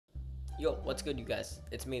Yo, what's good, you guys?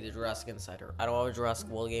 It's me, the Jurassic Insider. I don't have a Jurassic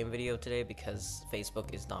World game video today because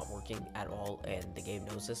Facebook is not working at all, and the game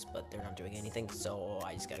knows this, but they're not doing anything, so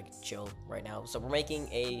I just gotta chill right now. So we're making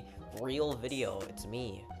a real video. It's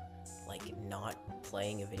me, like, not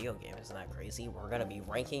playing a video game. Isn't that crazy? We're gonna be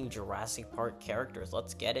ranking Jurassic Park characters.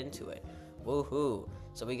 Let's get into it. Woohoo!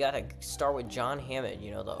 So we gotta start with John Hammond,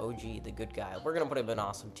 you know, the OG, the good guy. We're gonna put him in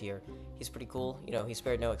awesome tier. He's pretty cool, you know, he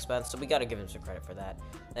spared no expense, so we gotta give him some credit for that.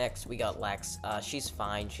 Next, we got Lex. She's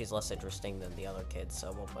fine, she's less interesting than the other kids,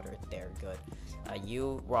 so we'll put her there, good.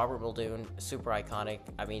 You, Robert Muldoon, super iconic.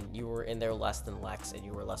 I mean, you were in there less than Lex, and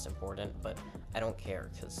you were less important, but I don't care,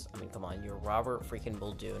 because, I mean, come on, you're Robert freaking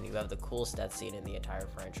Muldoon. You have the coolest death scene in the entire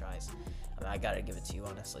franchise. I gotta give it to you,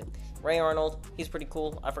 honestly. Ray Arnold, he's pretty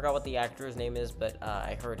cool. I forgot what the actor's name is, but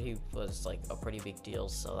I heard he was like a pretty big deal,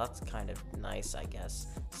 so that's kind of nice, I guess.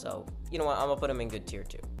 So, you know what, I'm gonna put him in good tier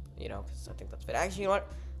too, you know, because I think that's fit. Actually, you know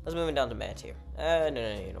what, let's move him down to mad tier. No,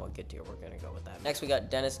 you know what, good tier, we're gonna go with that. Next, we got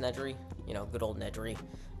Dennis Nedry, you know, good old Nedry.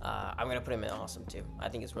 I'm gonna put him in awesome too. I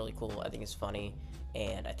think it's really cool, I think it's funny,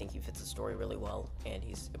 and I think he fits the story really well, and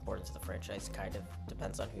he's important to the franchise, kind of,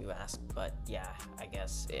 depends on who you ask, but yeah, I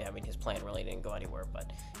guess, yeah, I mean, his plan really didn't go anywhere,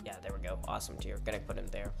 but yeah, there we go, awesome tier, gonna put him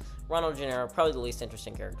there. Ronald Gennaro, probably the least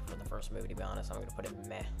interesting character for the first movie, to be honest. I'm gonna put him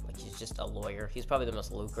meh, like, he's just a lawyer. He's probably the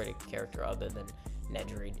most lucrative character other than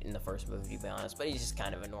Nedry in the first movie, to be honest, but he's just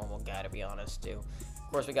kind of a normal guy, to be honest, too.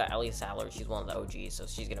 Of course, we got Ellie Sattler. She's one of the OGs, so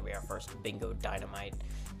she's gonna be our first bingo dynamite.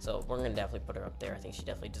 So we're gonna definitely put her up there. I think she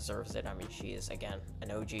definitely deserves it. I mean, she is, again,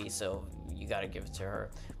 an OG, so you gotta give it to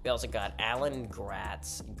her. We also got Alan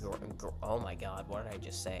Gratz. Oh my God, what did I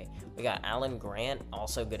just say? We got Alan Grant,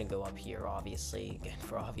 also gonna go up here, obviously, again,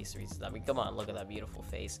 for obvious reasons. I mean, come on, look at that beautiful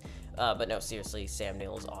face. But no, seriously, Sam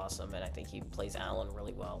Neill is awesome, and I think he plays Alan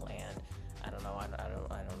really well. And I don't know. I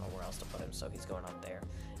don't know where else to put him, so he's going up there.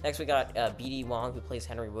 Next, we got B.D. Wong, who plays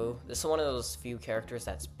Henry Wu. This is one of those few characters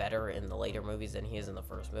that's better in the later movies than he is in the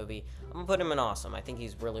first movie. I'm gonna put him in awesome. I think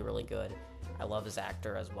he's really, really good. I love his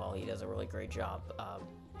actor as well. He does a really great job.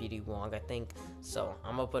 B.D. Wong, I think. So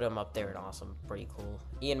I'm gonna put him up there in awesome. Pretty cool.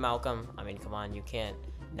 Ian Malcolm. I mean, come on, you can't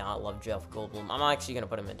not love Jeff Goldblum. I'm actually gonna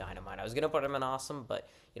put him in Dynamite. I was gonna put him in awesome, but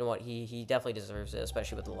you know what? He definitely deserves it,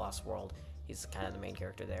 especially with The Lost World. He's kind of the main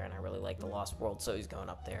character there, and I really like The Lost World, so he's going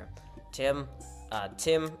up there. Tim,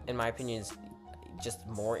 in my opinion, is just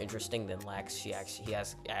more interesting than Lex. He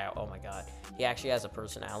has, oh my God, he actually has a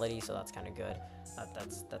personality, so that's kind of good.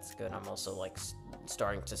 That's good. I'm also like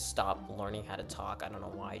starting to stop learning how to talk. I don't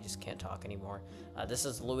know why, I just can't talk anymore. This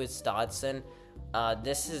is Louis Dodson.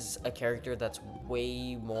 This is a character that's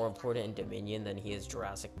way more important in Dominion than he is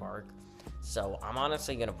Jurassic Park. So I'm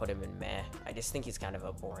honestly gonna put him in meh. I just think he's kind of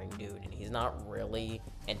a boring dude, and he's not really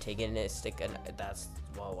antagonistic. And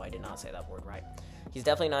whoa, I did not say that word right. He's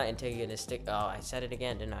definitely not antagonistic. Oh, I said it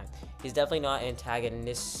again, didn't I? He's definitely not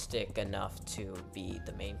antagonistic enough to be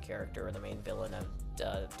the main character or the main villain of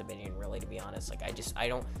Dominion, really, to be honest. Like, I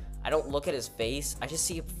don't look at his face. I just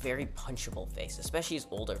see a very punchable face, especially his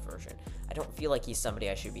older version. I don't feel like he's somebody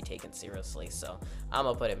I should be taken seriously, so I'm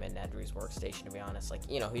gonna put him in Nedry's workstation, to be honest. Like,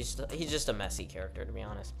 you know, he's just a messy character, to be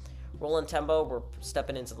honest. Roland Tembo, we're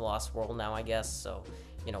stepping into the Lost World now, I guess, so,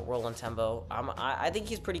 you know, Roland Tembo, I think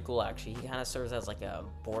he's pretty cool, actually. He kind of serves as, like, a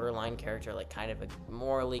borderline character, like, kind of a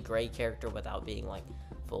morally gray character without being, like,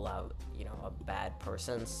 full out, you know, a bad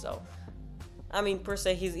person, so I mean, per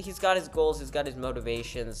se, he's got his goals, he's got his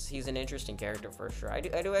motivations. He's an interesting character for sure. I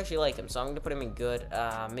do actually like him, so I'm gonna put him in good.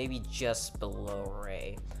 Maybe just below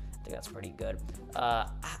Ray. I think that's pretty good.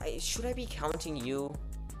 Should I be counting you?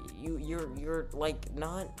 You're like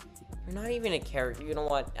not. You're not even a character. You know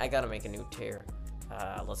what? I gotta make a new tier.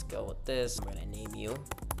 Let's go with this. I'm gonna name you.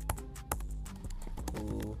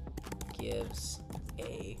 Who gives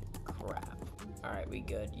a crap? All right, we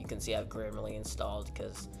good. You can see I've Grammarly installed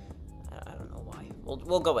because I don't know why.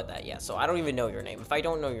 We'll go with that, yeah. So I don't even know your name. If I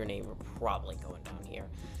don't know your name, we're probably going down here.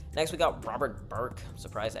 Next, we got Robert Burke. I'm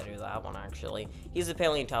surprised I knew that one, actually. He's a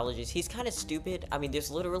paleontologist. He's kind of stupid. I mean,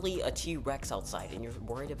 there's literally a T-Rex outside, and you're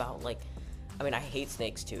worried about, like, I mean, I hate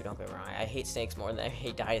snakes, too. Don't get me wrong. I hate snakes more than I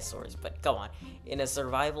hate dinosaurs. But come on. In a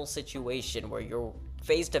survival situation where you're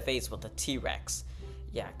face-to-face with a T-Rex,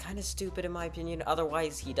 yeah, kind of stupid, in my opinion.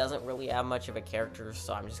 Otherwise, he doesn't really have much of a character,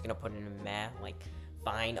 so I'm just going to put him in meh, like,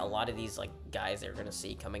 fine. A lot of these like guys they're gonna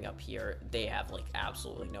see coming up here, they have like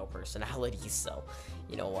absolutely no personality, so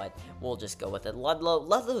you know what, we'll just go with it.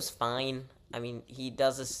 Ludlow's fine. I mean, he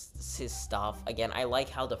does his stuff. Again, I like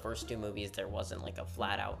how the first two movies there wasn't like a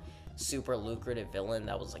flat out super lucrative villain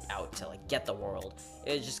that was like out to like get the world.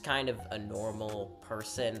 It was just kind of a normal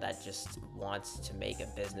person that just wants to make a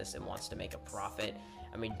business and wants to make a profit.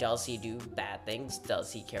 I mean, does he do bad things?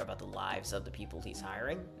 Does he care about the lives of the people he's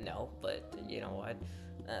hiring? No, but you know what?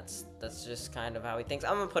 That's just kind of how he thinks.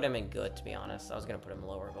 I'm gonna put him in good, to be honest. I was gonna put him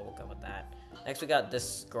lower, but we'll go with that. Next, we got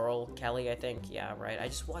this girl, Kelly, I think. Yeah, right. I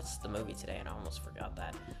just watched the movie today, and I almost forgot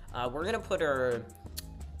that. We're gonna put her...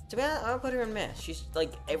 To be honest, I'm gonna put her in meh. She's,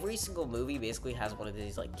 like, every single movie basically has one of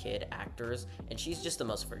these, like, kid actors, and she's just the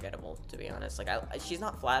most forgettable, to be honest. Like, she's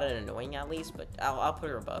not flat and annoying, at least, but I'll put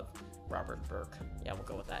her above Robert Burke. Yeah, we'll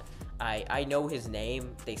go with that. I know his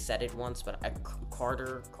name. They said it once, but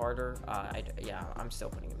Carter. Yeah, I'm still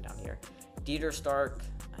putting him down here. Dieter Stark,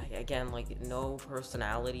 again, like, no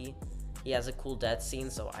personality. He has a cool death scene,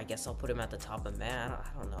 so I guess I'll put him at the top of man.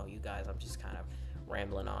 I don't know, you guys. I'm just kind of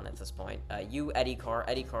rambling on at this point. Eddie Carr.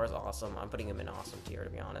 Eddie Carr is awesome. I'm putting him in awesome tier, to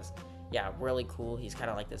be honest. Yeah, really cool. He's kind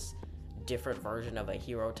of like this different version of a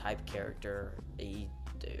hero type character.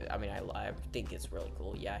 I think it's really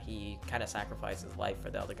cool. Yeah, he kind of sacrificed his life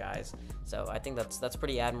for the other guys, so I think that's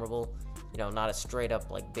pretty admirable. You know, not a straight up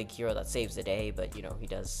like big hero that saves the day, but you know, he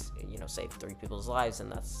does, you know, save 3 people's lives,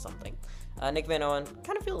 and that's something. Nick Van Owen,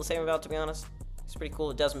 kind of feel the same about, to be honest. It's pretty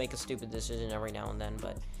cool. It does make a stupid decision every now and then,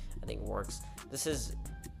 but I think it works. This is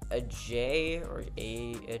a J or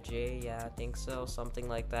a J, yeah, I think so, something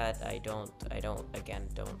like that. I don't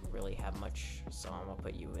really have much, so I'm gonna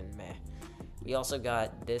put you in meh. We also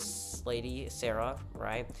got this lady, Sarah,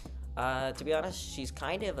 right? To be honest, she's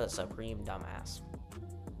kind of a supreme dumbass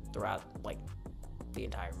throughout, like, the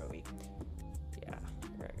entire movie. Yeah,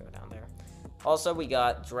 we're gonna go down there. Also, we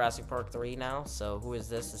got Jurassic Park 3 now, so who is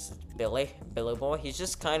this? This is Billy Boy. He's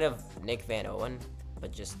just kind of Nick Van Owen,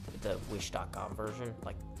 but just the Wish.com version.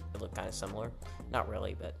 Like, it looked kind of similar. Not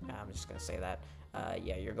really, but I'm just gonna say that.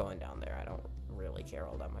 Yeah, you're going down there. I don't really care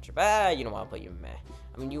all that much about. You know what? I'll put you meh.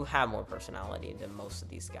 I mean, you have more personality than most of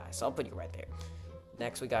these guys, so I'll put you right there.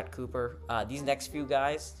 Next, we got Cooper. These next few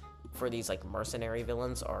guys for these like mercenary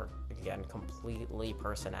villains are again completely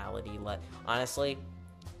personality-less. Honestly,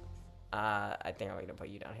 I think I'm gonna put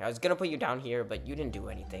you down here. I was gonna put you down here, but you didn't do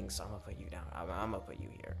anything, so I'm gonna put you down. I'm gonna put you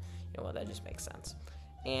here. You know what? That just makes sense.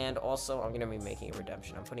 And also, I'm gonna be making a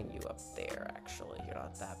redemption. I'm putting you up there, actually. You're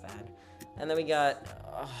not that bad. And then we got,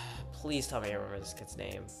 please tell me I remember this kid's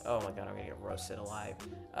name. Oh my god, I'm gonna get roasted alive.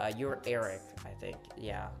 You're Eric, I think.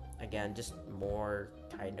 Yeah, again, just more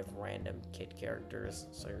kind of random kid characters.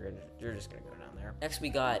 So you're just gonna go down there. Next, we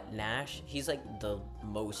got Nash. He's like the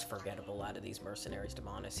most forgettable out of these mercenaries, to be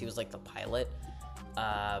honest. He was like the pilot.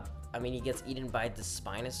 I mean, he gets eaten by the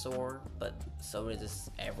Spinosaur, but so does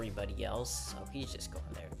everybody else, so he's just going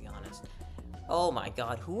there, to be honest. Oh my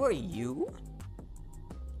god, who are you?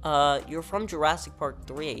 You're from Jurassic Park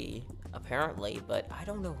 3, apparently, but I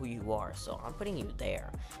don't know who you are, so I'm putting you there.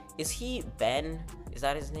 Is he Ben? Is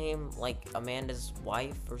that his name? Like, Amanda's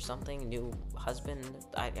wife or something? New husband?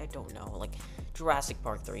 I don't know. Like, Jurassic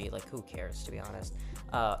Park 3, like, who cares, to be honest?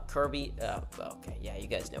 Kirby, okay, yeah, you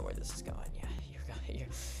guys know where this is going, yeah.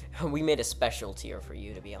 We made a special tier for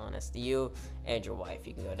you, to be honest. You and your wife,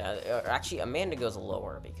 you can go down. Actually, Amanda goes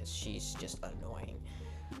lower because she's just annoying.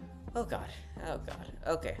 Oh god.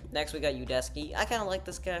 Okay, next we got Udesky. I kind of like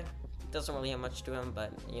this guy. Doesn't really have much to him,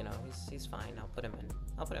 but you know, he's fine. I'll put him in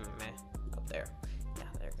meh up there. Yeah,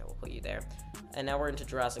 there you go. We'll put you there. And now we're into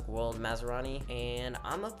Jurassic World, Maserati, and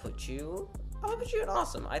I'm gonna put you in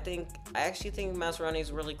awesome. I actually think Maserati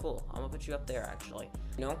is really cool. I'm gonna put you up there, actually.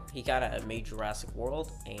 You know, he kind of made Jurassic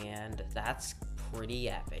World, and that's pretty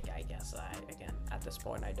epic, I guess. Again, at this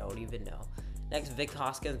point, I don't even know. Next, Vic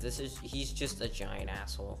Hoskins. He's just a giant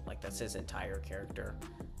asshole. Like, that's his entire character.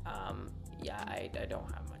 Yeah, I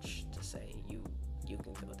don't have much to say. You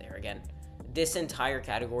can go there. Again, this entire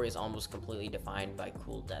category is almost completely defined by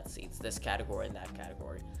cool death scenes. This category and that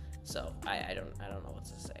category. So I don't know what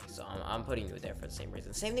to say. So I'm putting you there for the same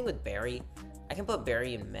reason. Same thing with Barry. I can put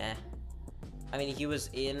Barry in meh. I mean, he was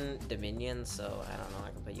in Dominion, so I don't know.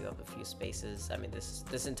 I can put you up a few spaces. I mean,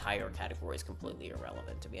 this entire category is completely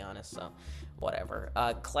irrelevant, to be honest. So whatever.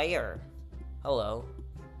 Claire, hello,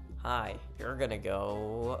 hi. You're gonna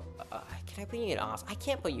go. Can I put you in awesome? I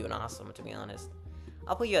can't put you in awesome, to be honest.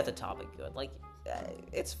 I'll put you at the top of good. Like,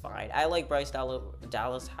 it's fine. I like Bryce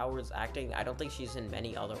Dallas Howard's acting. I don't think she's in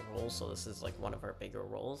many other roles, so this is like one of her bigger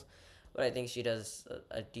roles. But I think she does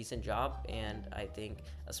a decent job, and I think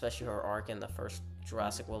especially her arc in the first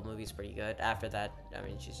Jurassic World movie is pretty good. After that, I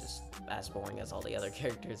mean, she's just as boring as all the other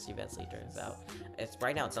characters eventually turns out.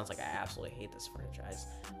 Right now it sounds like I absolutely hate this franchise.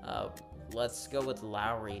 Let's go with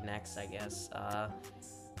Lowry next, I guess.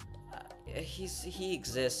 He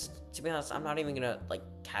exists. To be honest, I'm not even gonna like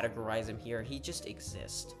categorize him here. He just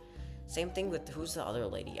exists. Same thing with who's the other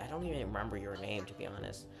lady? I don't even remember your name, to be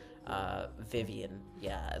honest. Vivian.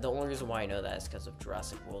 Yeah, the only reason why I know that is because of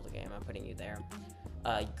Jurassic World game. I'm putting you there.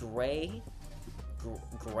 Gray.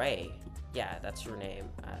 Gray. Yeah, that's your name.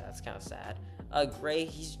 That's kind of sad. Gray,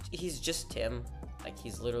 he's just Tim. Like,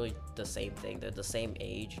 he's literally the same thing. They're the same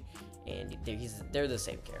age, and they're the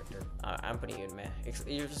same character. I'm putting you in meh.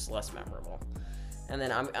 You're just less memorable. And then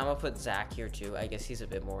I'm gonna put Zach here too. I guess he's a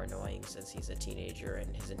bit more annoying since he's a teenager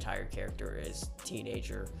and his entire character is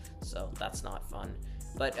teenager, so that's not fun.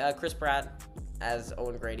 But Chris Pratt as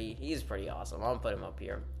Owen Grady, he's pretty awesome. I'm gonna put him up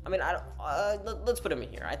here. I mean, let's put him in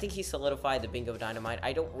here. I think he solidified the Bingo Dynamite.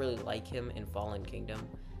 I don't really like him in Fallen Kingdom,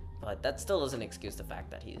 but that still doesn't excuse the fact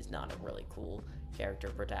that he's not a really cool character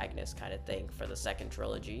protagonist kind of thing for the second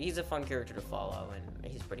trilogy. He's a fun character to follow, and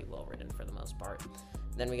he's pretty well written for the most part.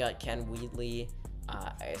 Then we got Ken Wheatley.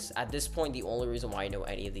 At this point, the only reason why I know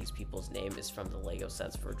any of these people's name is from the Lego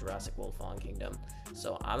sets for Jurassic World Fallen Kingdom.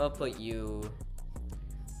 So I'm gonna put you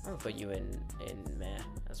in meh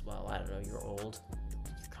as well. I don't know, you're old.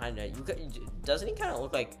 Doesn't he kind of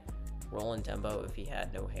look like Roland Tembo if he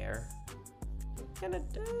had no hair?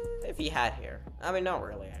 If he had hair. I mean, not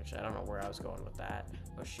really, actually. I don't know where I was going with that.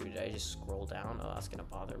 Oh shoot, did I just scroll down? Oh, that's gonna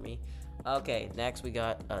bother me. Okay, next we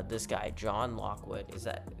got this guy, John Lockwood. Is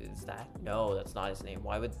that no, that's not his name.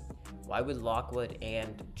 Why would Lockwood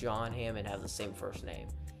and John Hammond have the same first name?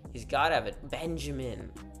 He's gotta have it.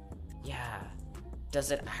 Benjamin. Yeah.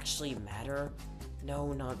 Does it actually matter?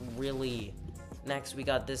 No, not really. Next we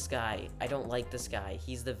got this guy. I don't like this guy.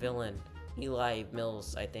 He's the villain. Eli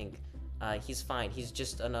Mills, I think. He's fine. He's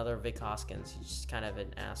just another Vic Hoskins. He's just kind of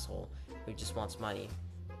an asshole who just wants money.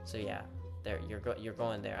 So yeah, there you're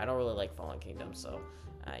going there. I don't really like Fallen Kingdom, so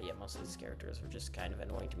yeah, most of these characters are just kind of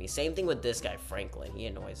annoying to me. Same thing with this guy, Franklin. He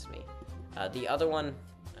annoys me. The other one,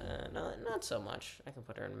 not so much. I can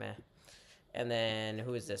put her in meh. And then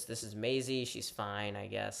who is this? This is Maisie. She's fine, I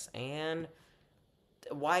guess. And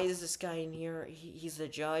why is this guy in here? He's the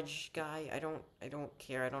judge guy. I don't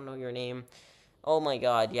care. I don't know your name. Oh my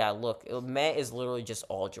god, yeah, look, Meh is literally just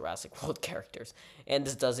all Jurassic World characters, and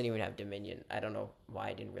this doesn't even have Dominion. I don't know why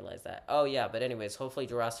I didn't realize that. Oh yeah, but anyways, hopefully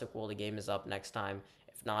Jurassic World, the game is up next time.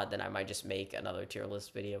 If not, then I might just make another tier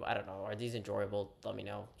list video. I don't know, are these enjoyable? Let me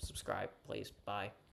know. Subscribe, please. Bye.